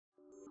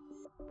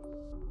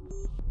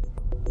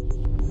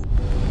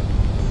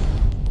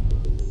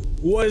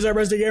What is up,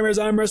 Rusty Gamers?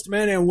 I'm Rusty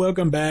Man, and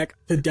welcome back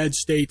to Dead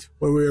State,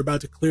 where we're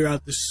about to clear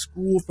out the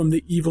school from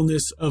the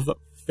evilness of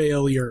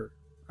failure.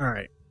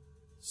 Alright,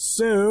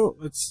 so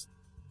let's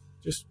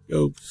just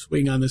go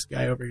swing on this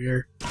guy over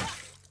here.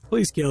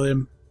 Please kill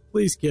him.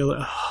 Please kill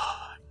him.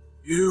 Oh,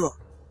 you are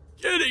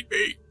kidding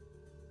me.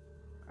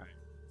 Alright,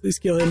 please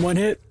kill him. 1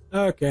 hit.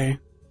 Okay.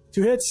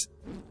 2 hits.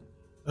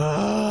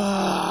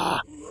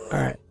 Alright.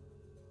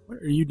 What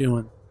are you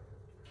doing?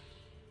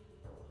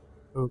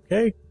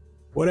 Okay.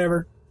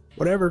 Whatever.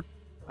 Whatever.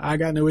 I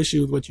got no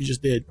issue with what you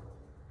just did.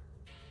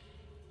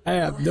 I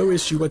have no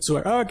issue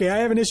whatsoever. Okay, I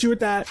have an issue with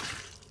that.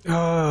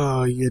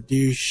 Oh, you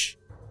douche.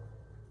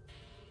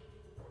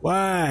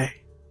 Why?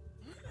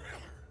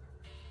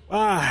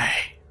 Why?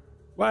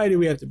 Why do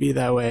we have to be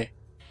that way?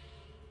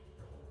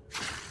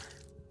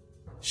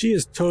 She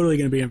is totally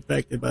going to be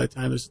infected by the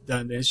time this is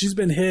done, man. She's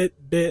been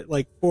bit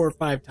like 4 or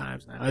 5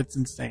 times now. It's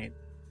insane.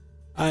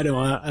 I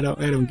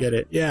don't get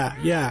it.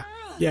 Yeah.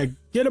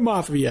 Get him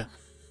off of you.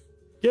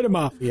 Get him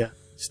off of you.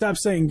 Stop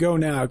saying go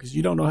now, because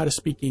you don't know how to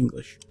speak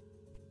English.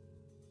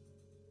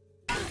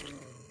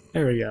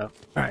 There we go.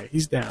 Alright,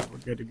 he's down. We're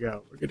good to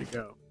go. We're good to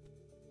go.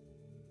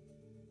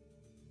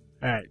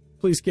 Alright,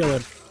 please kill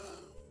him.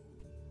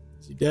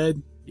 Is he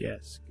dead?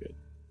 Yes, good.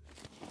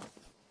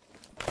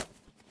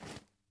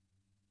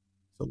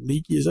 So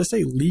leaky, does that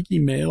say leaky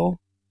male?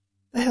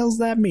 What the hell's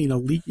that mean, a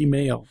leaky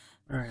male?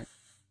 Alright.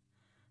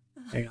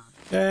 Hang on.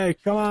 Hey,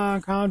 come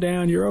on, calm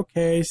down. You're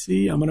okay.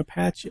 See, I'm gonna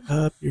patch you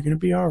up. You're gonna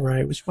be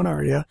alright. Which one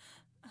are you?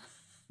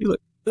 You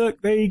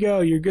look, there you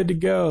go. You're good to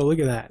go. Look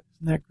at that.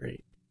 Isn't that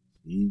great?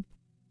 See?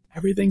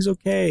 Everything's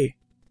okay.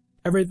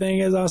 Everything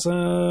is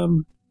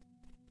awesome.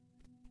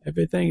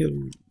 Everything is...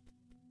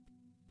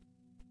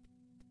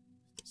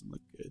 doesn't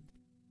look good.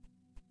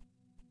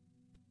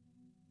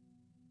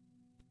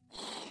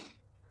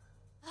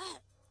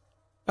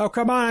 Oh,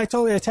 come on. I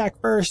told you to attack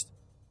first.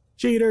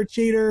 Cheater,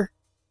 cheater.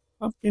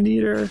 Pumpkin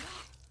eater.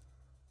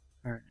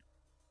 Alright.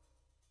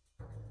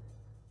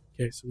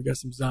 Okay, so we got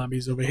some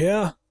zombies over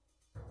here.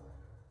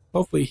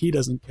 Hopefully he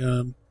doesn't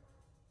come.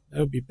 That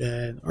would be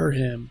bad. Or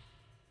him.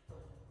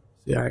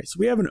 See, alright, so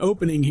we have an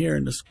opening here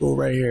in the school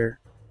right here.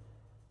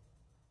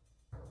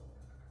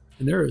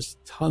 And there is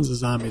tons of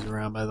zombies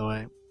around, by the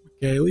way.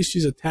 Okay, at least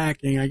she's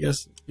attacking. I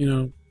guess, you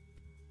know,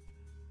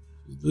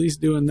 she's at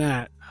least doing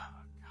that.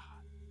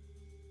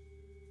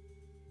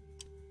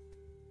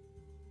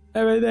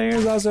 Everything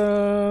is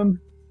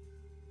awesome.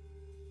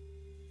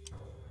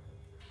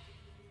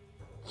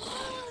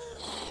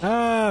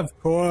 Of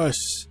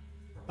course.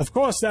 Of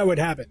course that would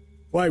happen.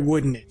 Why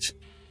wouldn't it?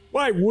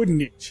 Why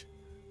wouldn't it?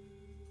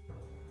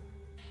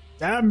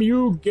 Damn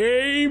you,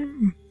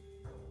 game.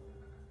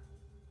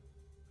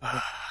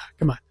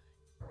 Come on.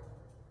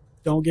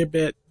 Don't get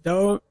bit.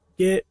 Don't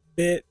get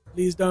bit.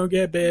 Please don't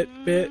get bit.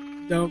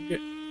 Don't get...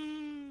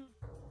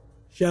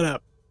 Shut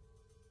up.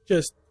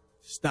 Just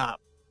stop.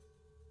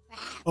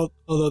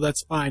 Although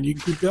that's fine. You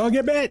can keep going.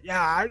 Get bit.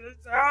 Yeah.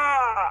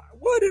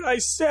 What did I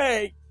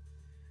say?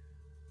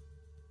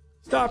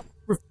 Stop.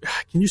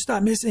 Can you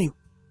stop missing?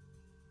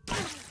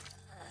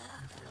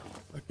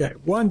 Okay,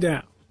 1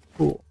 down.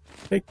 Cool.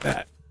 Take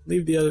that.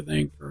 Leave the other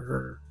thing for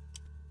her.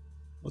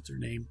 What's her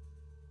name?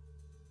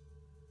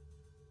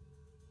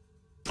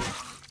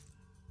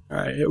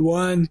 Alright, hit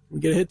 1. We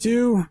get a hit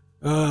 2.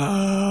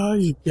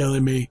 You're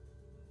killing me.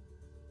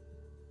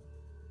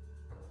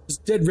 This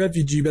dead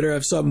refugee better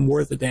have something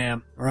worth a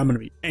damn, or I'm gonna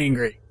be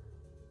angry.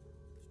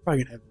 He's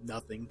probably gonna have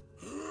nothing.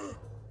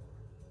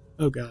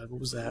 Oh god, what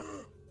was that?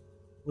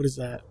 What is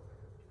that?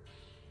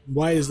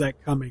 Why is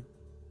that coming?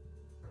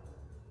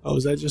 Oh,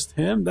 is that just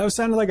him? That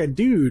sounded like a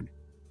dude.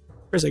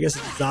 First, I guess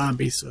it's a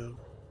zombie, so...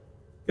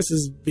 I guess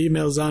this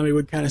female zombie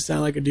would kind of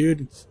sound like a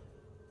dude.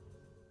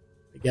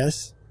 I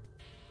guess.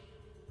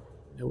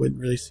 I wouldn't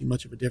really see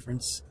much of a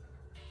difference.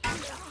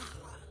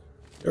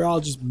 They're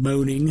all just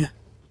moaning.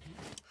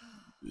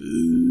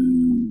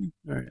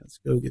 Alright, let's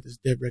go get this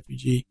dead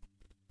refugee.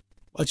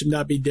 Watch him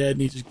not be dead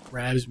and he just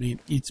grabs me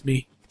and eats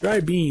me. Dry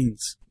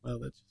beans. Well,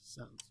 that just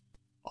sounds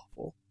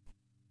awful.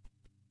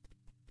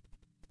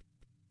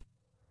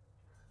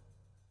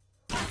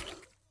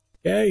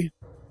 Okay.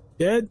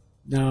 Dead?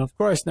 No, of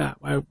course not.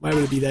 Why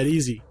would it be that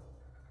easy?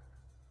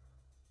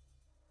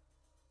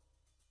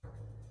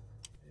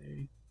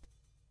 Okay.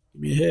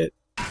 Give me a hit.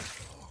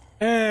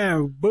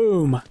 And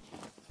boom.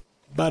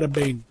 Bada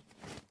bing.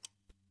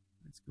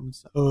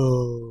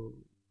 Oh,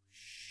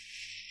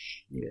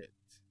 shit.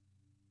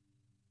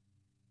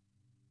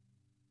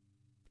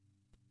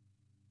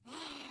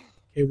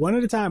 Okay, one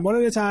at a time, one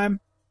at a time.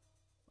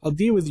 I'll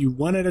deal with you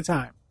one at a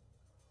time.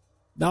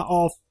 Not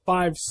all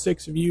 5,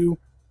 6 of you.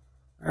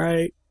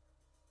 Alright.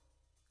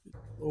 Good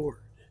lord.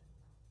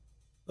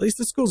 At least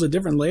the school's a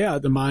different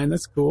layout than mine.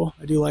 That's cool.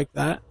 I do like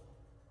that.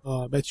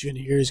 Oh, I bet you in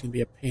here is going to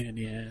be a pain in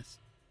the ass.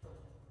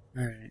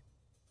 Alright.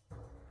 I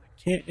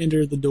can't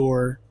enter the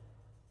door.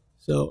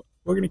 So...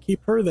 we're going to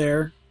keep her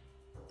there.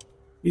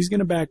 He's going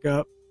to back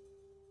up.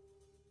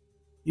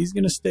 He's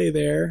going to stay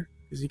there.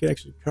 because you can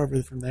actually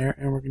cover from there,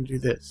 and we're going to do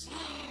this.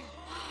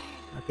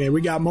 Okay,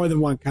 we got more than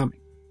one coming,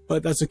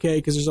 but that's okay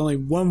because there's only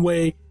one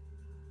way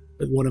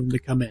for one of them to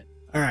come in.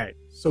 Alright,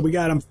 so we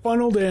got them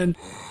funneled in.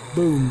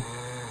 Boom.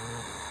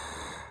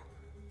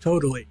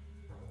 Totally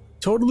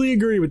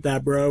agree with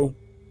that, bro.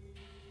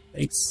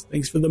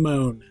 Thanks for the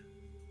moan.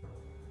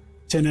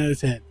 10 out of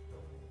 10.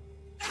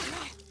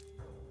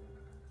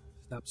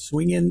 Stop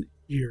swinging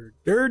your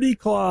dirty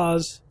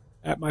claws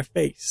at my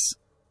face.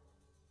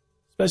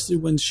 Especially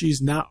when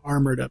she's not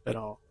armored up at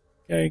all.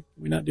 Okay?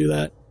 Can we not do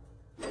that?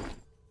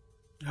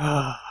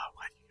 Ah,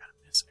 why do you gotta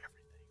miss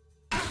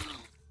everything?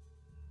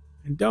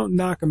 And don't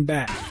knock them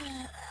back.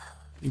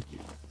 Thank you.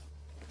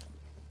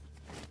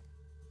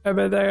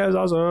 Everything is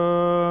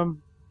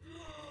awesome.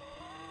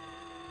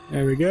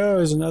 There we go.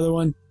 There's another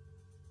one.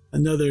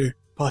 Another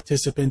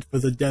participant for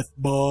the death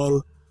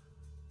ball.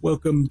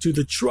 Welcome to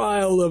the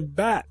trial of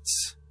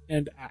bats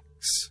and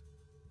axe.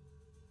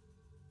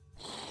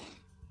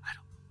 I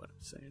don't know what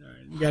I'm saying.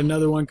 Alright, you got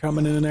another one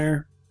coming in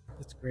there.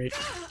 That's great.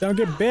 Don't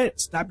get bit.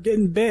 Stop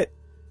getting bit.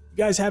 You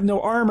guys have no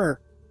armor.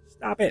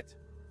 Stop it.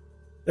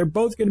 They're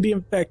both going to be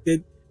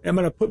infected. And I'm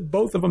going to put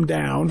both of them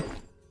down.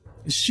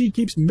 And she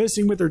keeps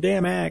missing with her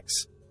damn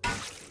axe.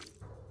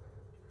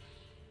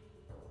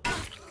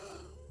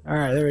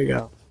 Alright, there we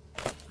go.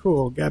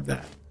 Cool, got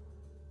that.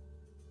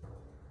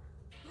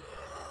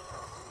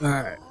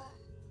 Alright. I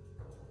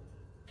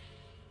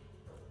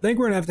think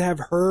we're going to have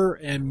her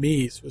and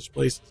me switch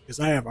places, because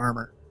I have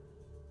armor.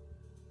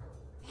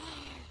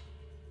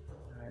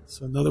 Alright,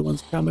 so another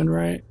one's coming,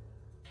 right?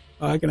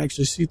 Oh, I can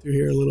actually see through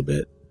here a little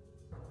bit.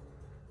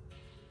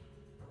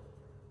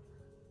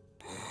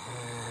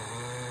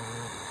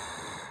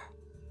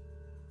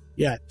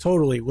 Yeah,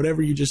 totally.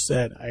 Whatever you just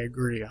said, I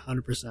agree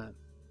 100%.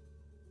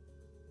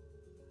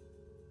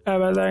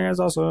 Everything is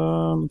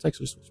awesome. Let's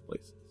actually switch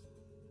places.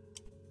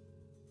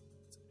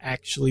 Let's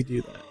actually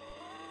do that.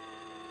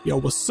 Yo,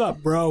 what's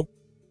up, bro?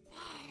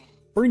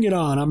 Bring it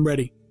on. I'm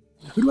ready.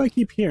 Who do I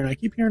keep hearing? I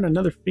keep hearing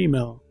another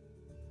female.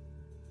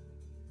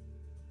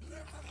 I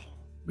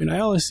mean, I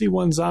only see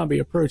one zombie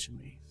approaching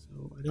me,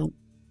 so I don't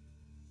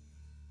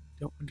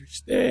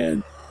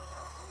understand.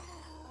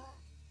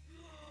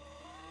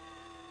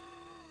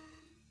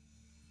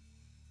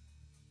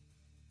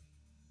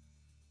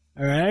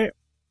 Alright.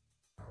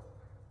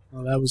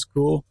 Oh, that was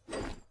cool.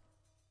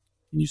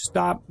 Can you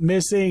stop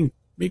missing?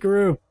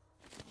 Mikaru.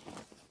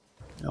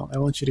 No, I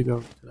want you to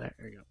go to that.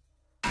 There you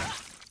go.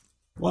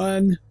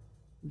 1.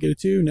 Get a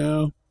 2?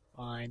 No.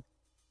 Fine.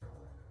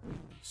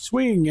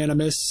 Swing and a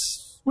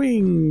miss.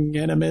 Swing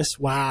and a miss.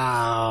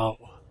 Wow.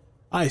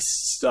 I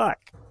suck.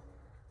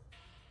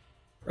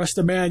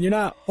 Rusta man, you're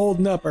not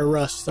holding up, or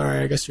Rust. Sorry,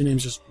 I guess your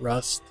name's just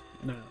Rust.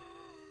 No.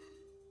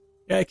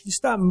 Yeah, can you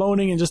stop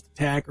moaning and just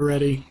attack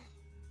already?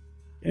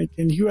 And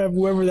can you have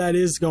whoever that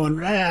is going,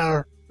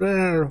 rawr,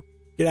 rawr,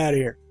 get out of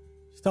here.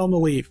 Just tell them to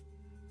leave.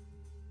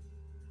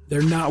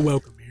 They're not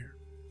welcome here.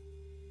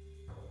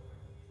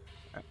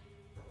 Alright.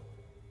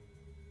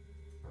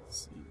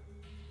 Let's see.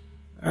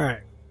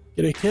 Alright.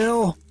 Get a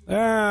kill.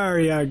 There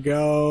you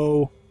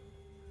go.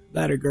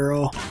 That a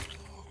girl.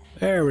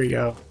 There we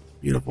go.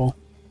 Beautiful.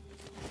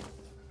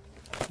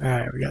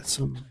 Alright, we got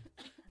some.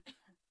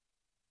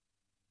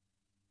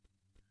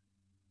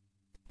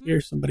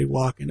 Here's somebody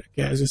walking.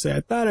 Okay, I was gonna say, I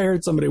thought I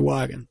heard somebody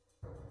walking.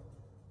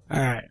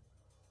 Alright.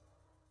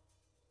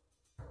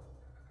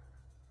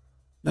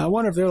 Now I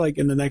wonder if they're like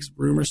in the next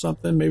room or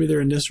something. Maybe they're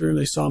in this room.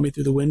 They saw me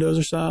through the windows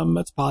or something.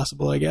 That's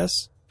possible, I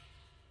guess.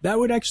 That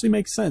would actually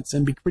make sense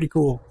and be pretty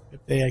cool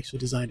if they actually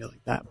designed it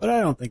like that. But I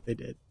don't think they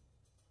did.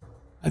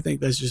 I think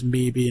that's just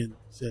me being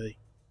silly.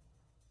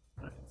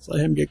 Alright, let's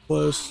let him get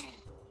close.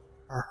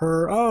 Or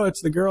her. Oh,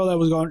 it's the girl that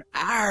was going,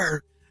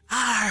 arr,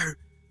 arr,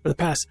 for the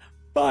past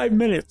 5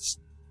 minutes.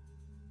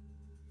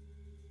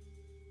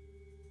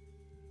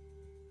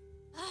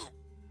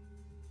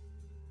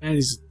 And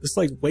it's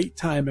like wait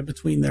time in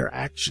between their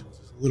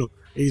actions is a little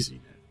crazy,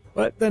 man.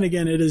 But then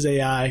again, it is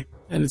AI,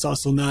 and it's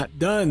also not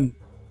done.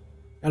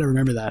 Gotta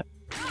remember that.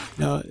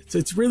 No,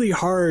 it's really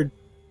hard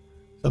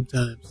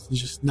sometimes to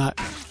just not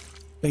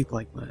think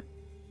like that.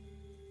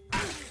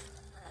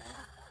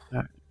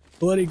 Alright.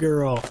 Bloody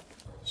girl.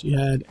 She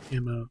had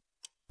ammo.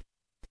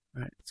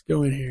 Alright, let's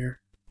go in here.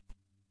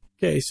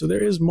 Okay, so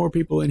there is more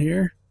people in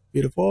here.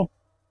 Beautiful.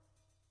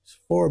 There's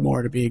 4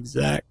 more to be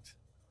exact.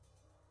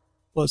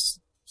 Plus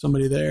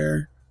somebody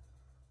there.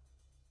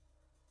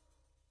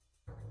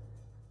 Let's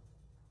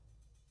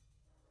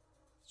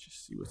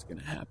just see what's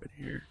gonna happen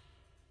here.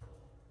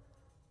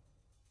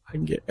 I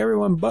can get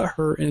everyone but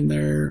her in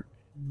there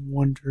in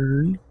 1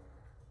 turn.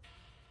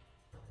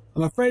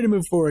 I'm afraid to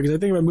move forward because I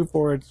think if I move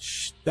forward,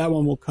 that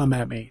one will come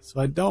at me. So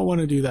I don't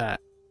want to do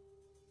that.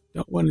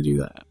 Don't want to do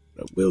that.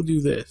 But we'll do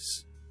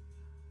this.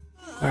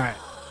 Alright.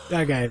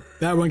 That guy,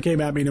 that one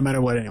came at me no matter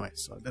what anyway,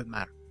 so it doesn't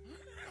matter.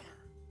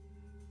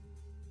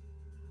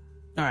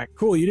 Alright,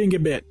 cool. You didn't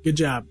get bit. Good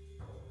job.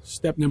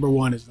 Step number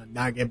 1 is to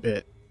not get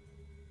bit.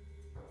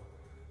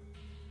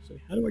 So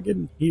how do I get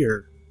in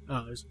here?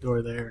 Oh, there's a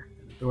door there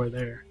and a door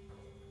there.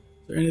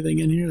 Is there anything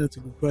in here? That's a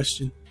good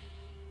question.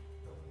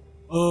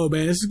 Oh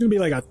man, this is gonna be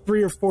like a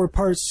 3 or 4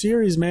 part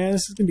series, man.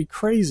 This is gonna be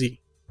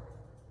crazy.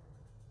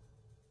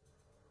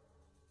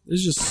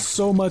 There's just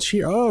so much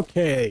here.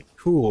 Okay,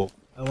 cool.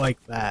 I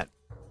like that.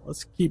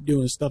 Let's keep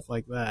doing stuff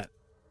like that.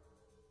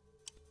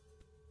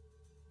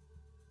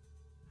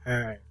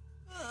 Alright.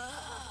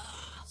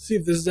 See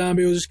if this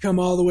zombie will just come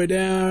all the way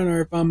down,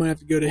 or if I'm gonna have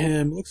to go to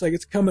him. Looks like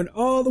it's coming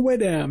all the way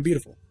down.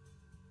 Beautiful.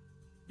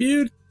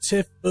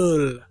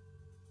 Beautiful.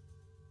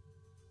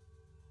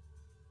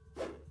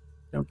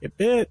 Don't get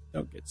bit.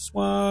 Don't get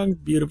swung.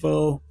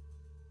 Beautiful.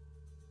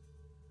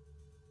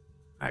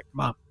 Alright, come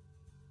on.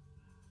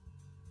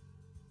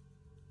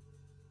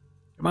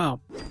 Come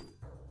on.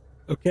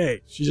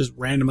 Okay, she just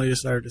randomly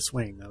decided to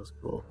swing. That was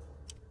cool.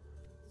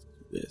 Let's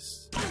do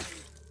this.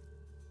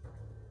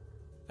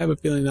 I have a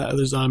feeling that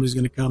other zombie's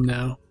gonna come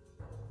now.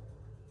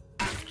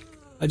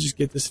 I just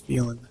get this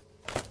feeling.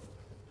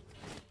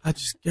 I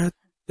just got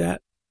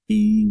that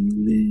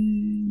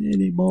feeling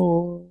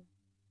anymore.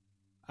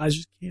 I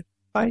just can't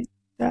fight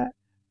that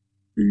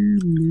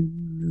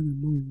feeling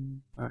anymore.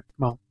 Alright,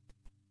 come on.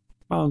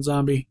 Come on,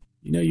 zombie.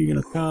 You know you're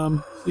gonna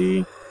come.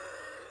 See?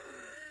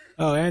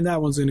 Oh, and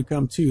that one's gonna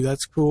come too.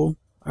 That's cool.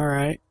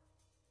 Alright.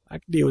 I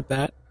can deal with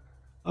that.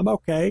 I'm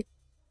okay.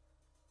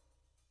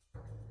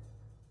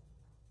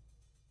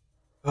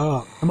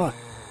 Oh, come on.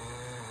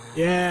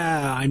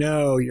 Yeah, I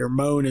know. Your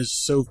moan is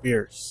so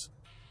fierce.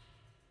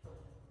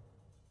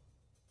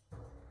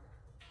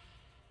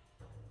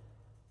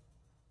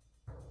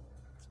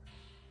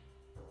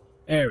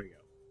 There we go.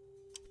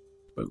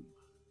 Boom.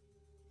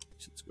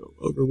 Let's go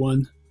over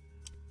one.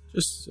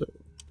 Just so.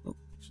 Oh,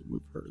 should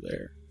move her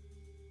there.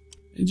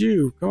 And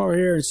you, come over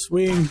here and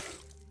swing.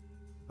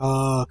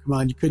 Oh, come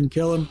on. You couldn't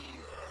kill him?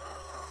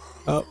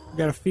 Oh, we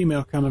got a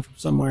female coming from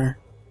somewhere.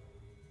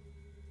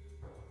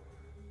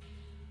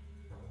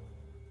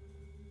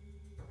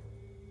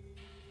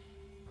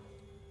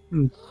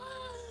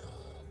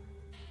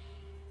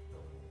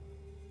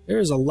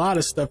 There's a lot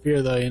of stuff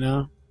here, though, you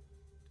know?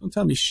 Don't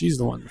tell me she's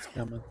the one that's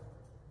coming.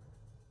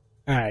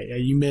 Alright, yeah,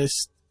 you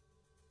missed.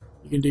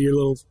 You can do your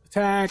little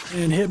attack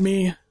and hit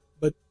me,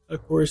 but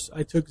of course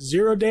I took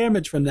 0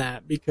 damage from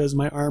that because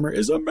my armor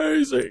is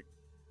amazing.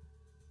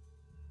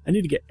 I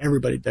need to get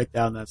everybody decked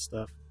out in that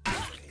stuff.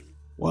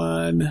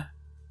 1.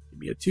 Give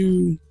me a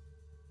 2.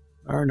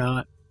 Or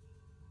not.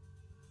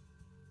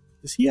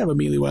 Does he have a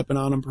melee weapon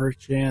on him per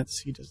chance?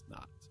 He does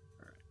not.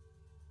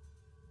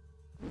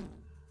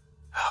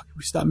 Oh, can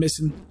we stop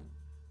missing?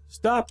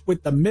 Stop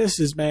with the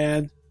misses,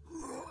 man.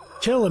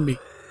 Killing me.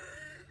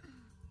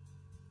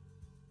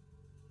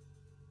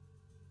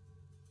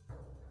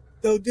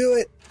 Don't do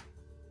it.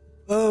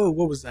 Oh,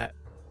 what was that?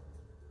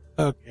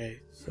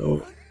 Okay,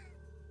 so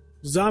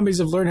zombies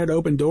have learned how to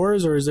open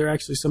doors, or is there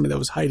actually somebody that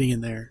was hiding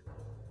in there?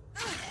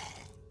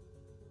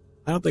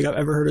 I don't think I've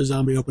ever heard a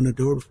zombie open a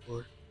door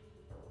before.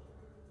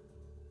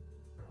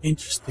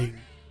 Interesting.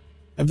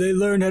 Have they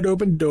learned how to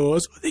open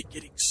doors? Or are they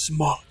getting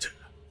smarter?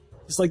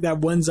 It's like that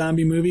one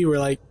zombie movie where,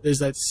 like, there's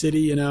that city,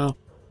 you know.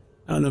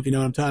 I don't know if you know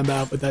what I'm talking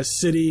about, but that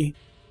city,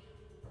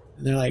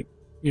 and they're like,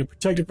 you know,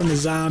 protected from the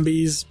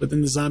zombies, but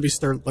then the zombies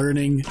start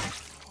learning,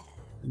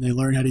 and they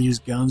learn how to use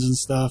guns and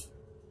stuff.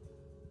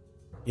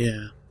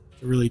 Yeah,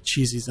 it's a really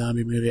cheesy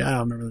zombie movie. I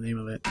don't remember the name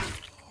of it.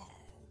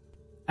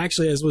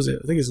 Actually, as was it?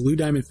 I think it's Lou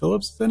Diamond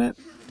Phillips in it.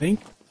 I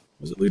think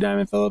was it Lou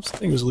Diamond Phillips? I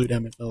think it was Lou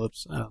Diamond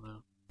Phillips. I don't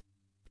know.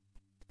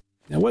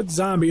 Now, what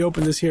zombie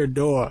opened this here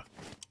door?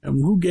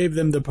 And who gave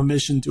them the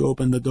permission to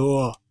open the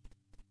door?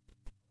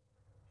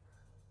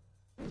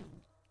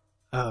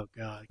 Oh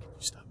god, can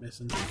you stop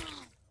missing?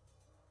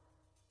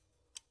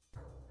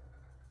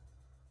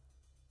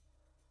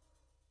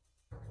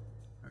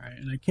 Alright,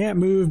 and I can't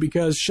move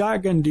because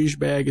Shotgun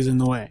Douchebag is in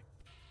the way.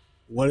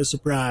 What a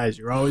surprise,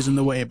 you're always in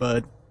the way,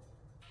 bud.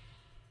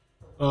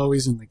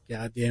 Always in the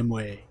goddamn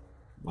way.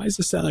 Why does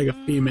this sound like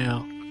a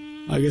female?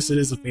 I guess it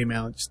is a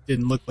female, it just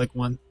didn't look like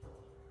one.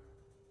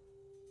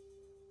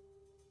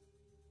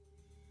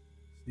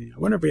 I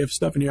wonder if we have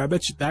stuff in here. I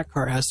bet you that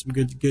car has some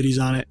good goodies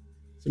on it.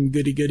 Some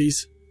goody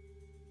goodies.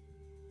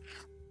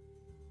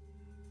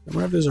 I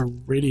wonder if there's a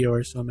radio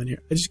or something in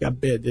here. I just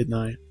got bit, didn't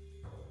I?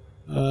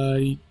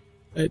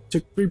 I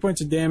took 3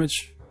 points of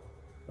damage,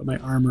 but my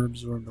armor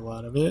absorbed a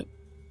lot of it.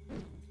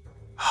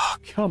 Oh,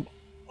 come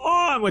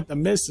on with the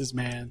misses,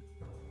 man.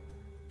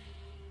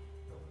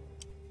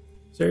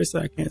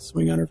 Seriously, I can't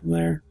swing on her from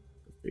there?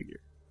 Go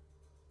figure.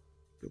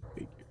 Go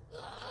figure.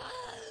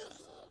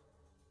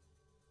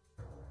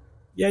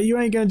 Yeah, you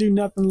ain't gonna do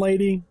nothing,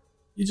 lady.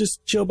 You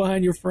just chill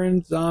behind your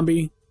friend,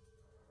 zombie.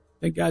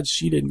 Thank God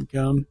she didn't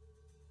come.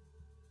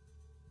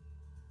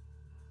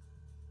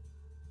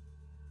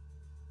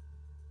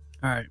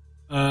 Alright,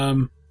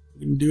 we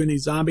can do any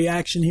zombie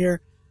action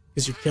here?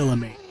 Because you're killing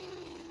me.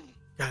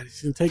 God,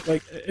 it's gonna take,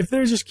 like, if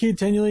there's just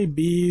continually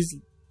bees,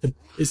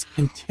 is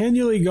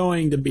continually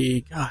going to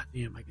be, god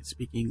damn, I can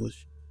speak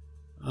English.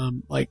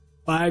 Like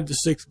 5 to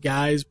 6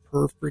 guys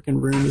per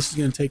freaking room. This is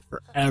gonna take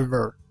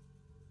forever.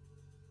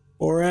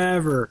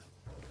 Forever.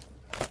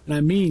 And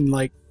I mean,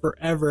 like,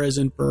 forever as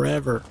in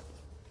forever.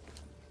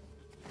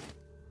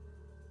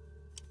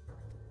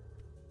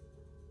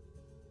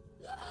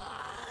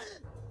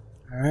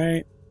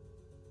 Alright.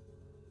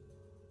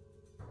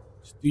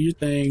 Just do your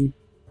thing.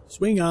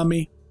 Swing on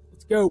me.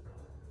 Let's go.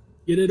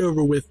 Get it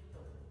over with.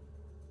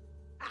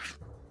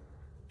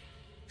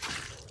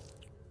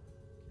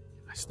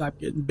 I stop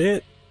getting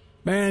bit.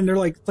 Man,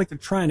 it's like they're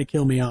trying to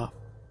kill me off.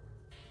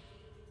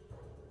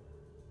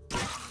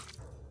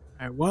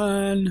 Alright,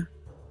 1,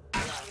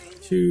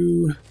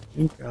 2,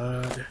 thank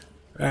God.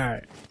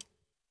 Alright.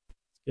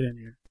 Let's get in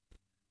here.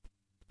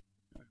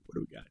 Alright, what do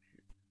we got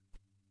here?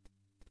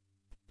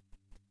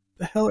 What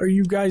the hell are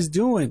you guys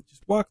doing?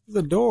 Just walk through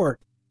the door.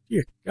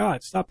 Dear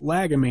God, stop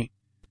lagging me.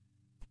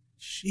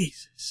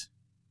 Jesus.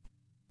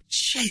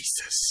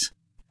 Jesus.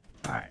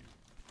 Alright.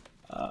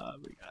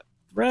 We got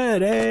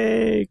thread,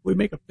 hey! Can we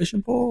make a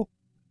fishing pole?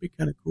 Be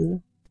kind of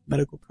cool.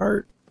 Medical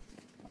cart.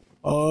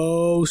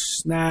 Oh,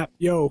 snap.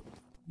 Yo,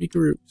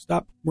 Mikaru,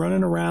 stop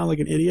running around like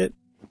an idiot.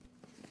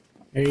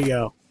 There you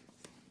go.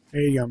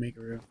 There you go,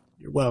 Mikaru.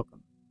 You're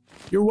welcome.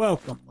 You're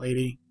welcome,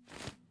 lady.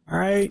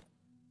 Alright?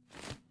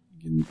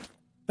 You can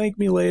thank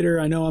me later.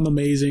 I know I'm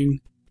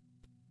amazing.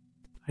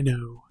 I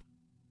know.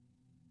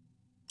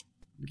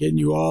 I'm getting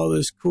you all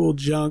this cool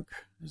junk.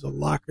 There's a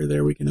locker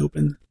there we can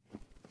open.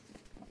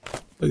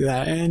 Look at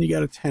that. And you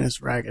got a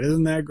tennis racket.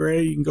 Isn't that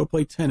great? You can go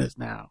play tennis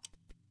now.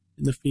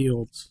 In the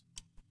fields.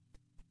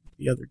 With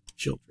the other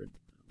children.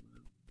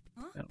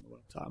 I don't know what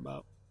I'm talking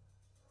about.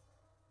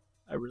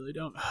 I really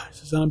don't.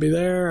 There's a zombie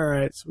there.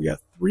 Alright, so we got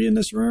 3 in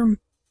this room.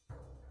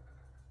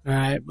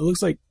 Alright, it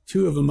looks like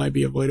 2 of them might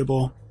be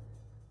avoidable.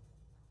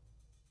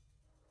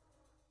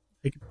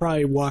 I could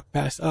probably walk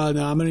past. Oh,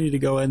 no, I'm going to need to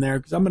go in there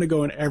because I'm going to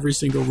go in every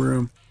single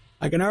room.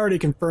 I can already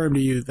confirm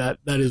to you that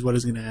that is what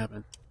is going to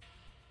happen.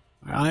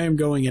 I am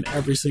going in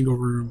every single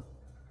room.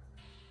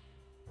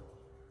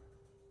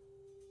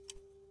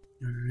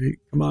 Alright,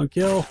 come on,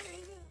 kill.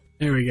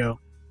 There we go.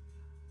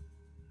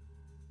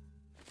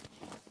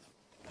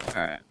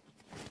 Alright.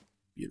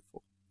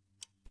 Beautiful.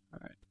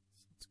 Alright,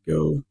 let's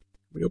go. Can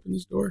we open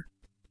this door?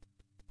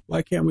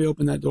 Why can't we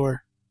open that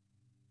door?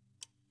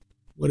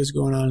 What is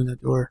going on in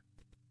that door?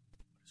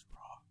 What is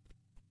wrong?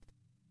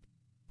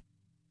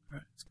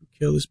 Alright, let's go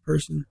kill this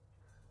person.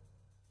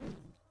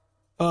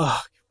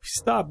 Ugh,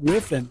 stop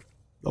whiffing.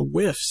 The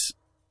whiffs.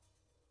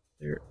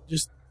 They're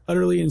just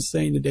utterly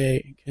insane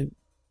today.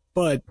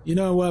 Bud, you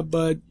know what,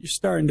 Bud? You're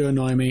starting to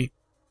annoy me.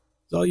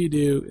 All you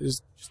do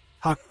is just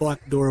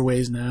cock-block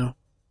doorways now.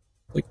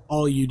 Like,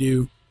 all you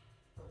do.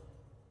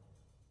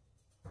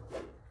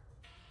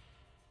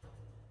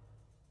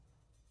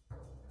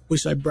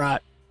 Wish I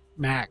brought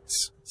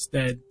Max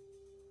instead.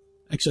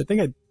 Actually, I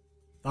think I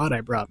thought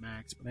I brought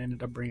Max, but I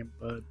ended up bringing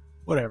Bud.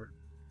 Whatever.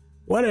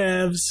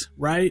 Whatevs,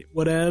 right?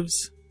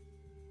 Whatevs.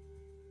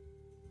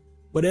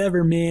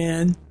 Whatever,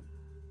 man.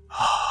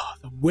 Oh,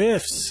 the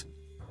whiffs.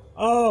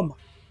 Oh, my.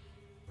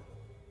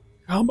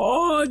 Come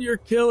on, you're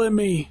killing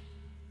me.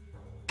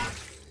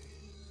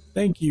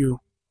 Thank you.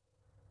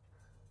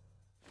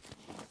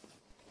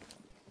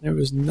 There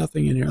was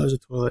nothing in here. There's a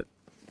toilet.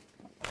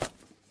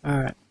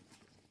 Alright.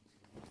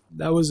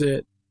 That was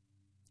it.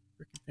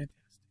 Freaking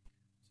fantastic.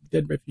 There's a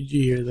dead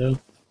refugee here, though.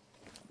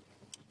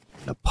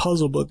 And a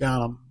puzzle book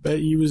on him. Bet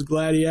he was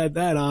glad he had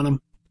that on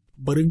him.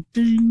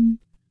 Ba-ding-ding.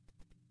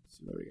 Let's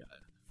see what we got.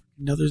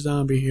 Another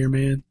zombie here,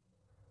 man.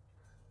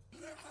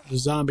 There's a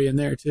zombie in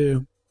there,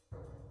 too.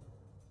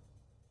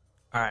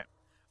 Alright.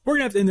 We're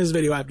gonna have to end this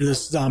video after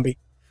this zombie.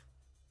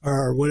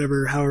 Or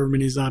whatever, however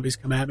many zombies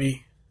come at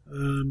me.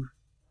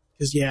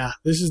 Because, yeah,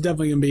 this is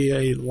definitely going to be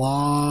a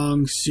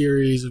long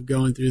series of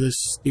going through this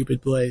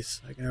stupid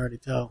place. I can already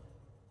tell.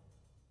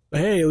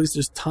 But hey, at least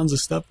there's tons of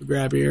stuff to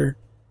grab here.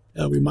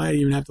 We might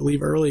even have to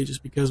leave early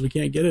just because we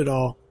can't get it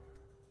all.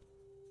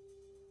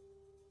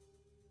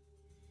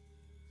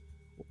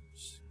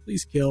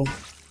 Please kill.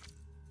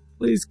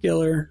 Please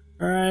kill her.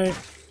 Alright.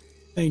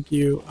 Thank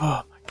you.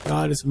 Oh my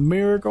god, it's a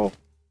miracle.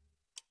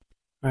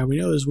 Alright, we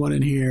know there's one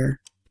in here.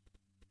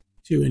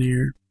 2 in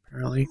here,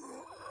 apparently.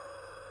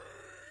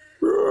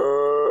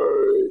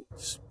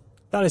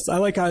 I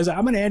like how I was like,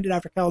 I'm going to end it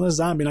after killing this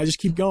zombie, and I just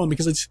keep going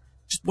because it's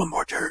just one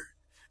more turn.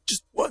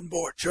 Just one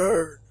more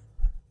turn.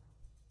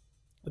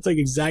 That's like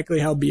exactly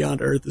how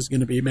Beyond Earth is going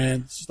to be,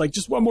 man. It's just like,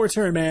 just one more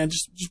turn, man.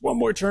 Just one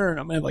more turn.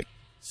 I'm going to have like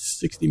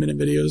 60-minute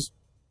videos.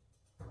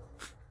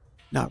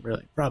 Not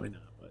really. Probably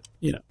not, but,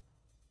 you know.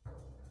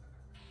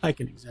 I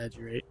can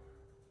exaggerate.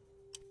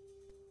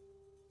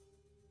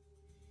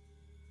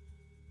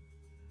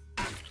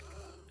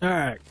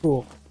 Alright,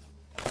 cool.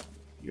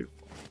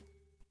 Beautiful.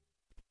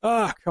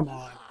 Ah, come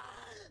on.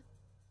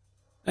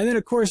 And then,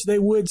 of course, they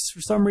would,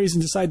 for some reason,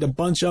 decide to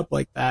bunch up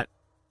like that.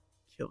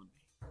 Killing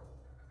me.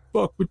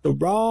 Fuck with the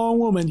wrong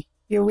woman.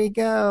 Here we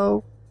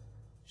go.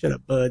 Shut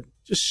up, bud.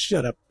 Just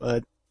shut up,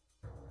 bud.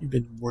 You've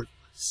been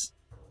worthless.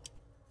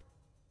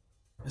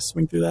 Can I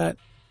swing through that?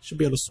 Should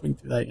be able to swing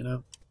through that, you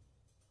know.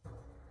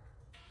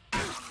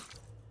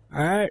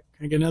 Alright,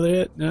 can I get another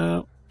hit?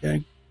 No. Okay.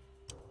 Can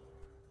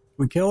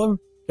we kill him?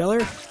 Kill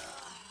her?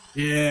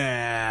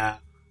 Yeah.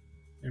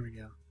 There we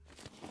go.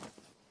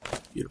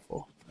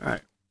 Beautiful.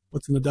 Alright.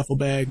 What's in the duffel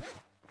bag?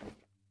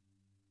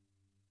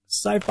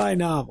 Sci-fi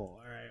novel.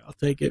 Alright.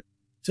 I'll take it.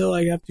 Till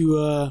I have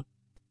to,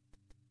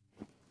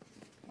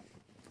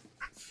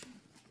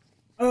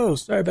 Oh,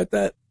 sorry about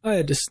that. I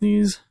had to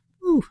sneeze.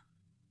 Ooh.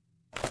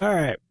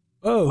 Alright.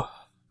 Oh.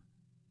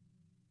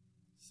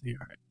 Let's see,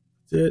 alright.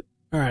 That's it.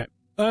 Alright.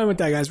 With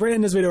that, guys, we're gonna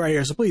end this video right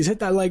here. So please hit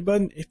that like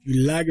button. If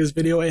you like this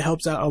video, it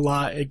helps out a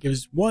lot. It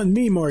gives,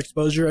 me more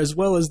exposure as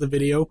well as the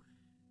video.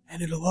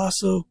 And it'll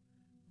also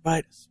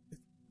provide us with,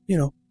 you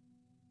know,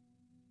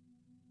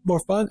 more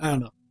fun. I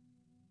don't know.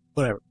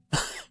 Whatever.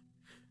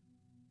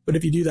 But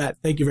if you do that,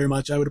 thank you very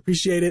much. I would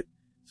appreciate it.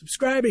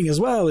 Subscribing as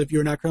well. If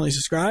you're not currently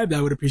subscribed,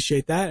 I would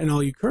appreciate that. And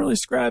all you currently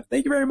subscribed,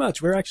 thank you very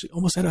much. We're actually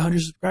almost at 100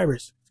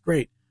 subscribers. It's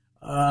great.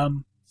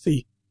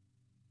 See.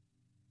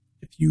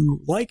 If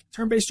you like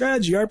turn-based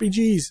strategy,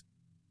 RPGs,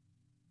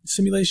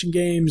 simulation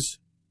games,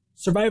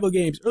 survival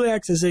games, early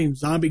access games,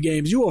 zombie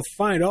games, you will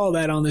find all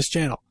that on this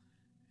channel.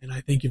 And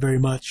I thank you very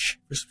much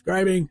for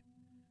subscribing.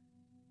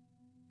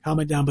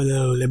 Comment down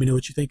below. Let me know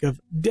what you think of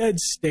Dead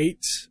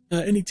State.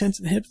 Any tents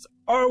and hips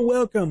are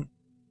welcome.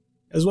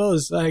 As well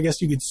as, I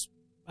guess you could...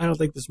 I don't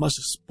think there's much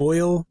to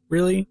spoil,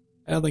 really.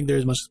 I don't think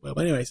there's much to spoil.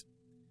 But anyways,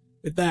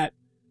 with that,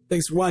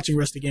 thanks for watching,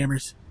 Rusty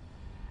Gamers.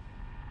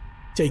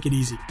 Take it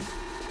easy.